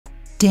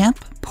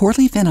Damp,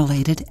 poorly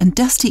ventilated, and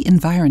dusty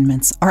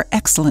environments are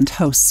excellent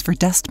hosts for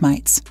dust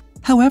mites.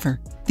 However,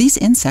 these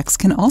insects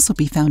can also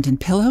be found in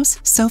pillows,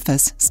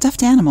 sofas,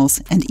 stuffed animals,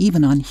 and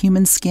even on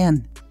human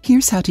skin.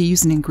 Here's how to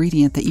use an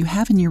ingredient that you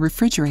have in your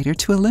refrigerator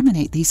to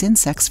eliminate these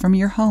insects from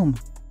your home.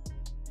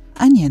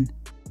 Onion.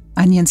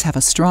 Onions have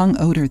a strong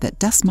odor that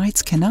dust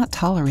mites cannot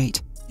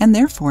tolerate, and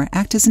therefore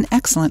act as an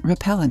excellent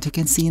repellent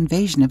against the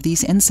invasion of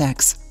these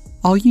insects.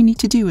 All you need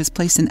to do is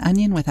place an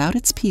onion without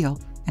its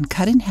peel and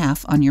cut in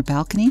half on your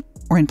balcony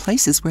or in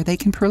places where they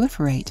can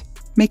proliferate.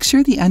 Make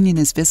sure the onion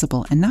is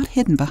visible and not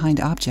hidden behind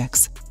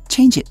objects.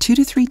 Change it 2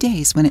 to 3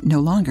 days when it no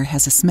longer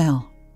has a smell.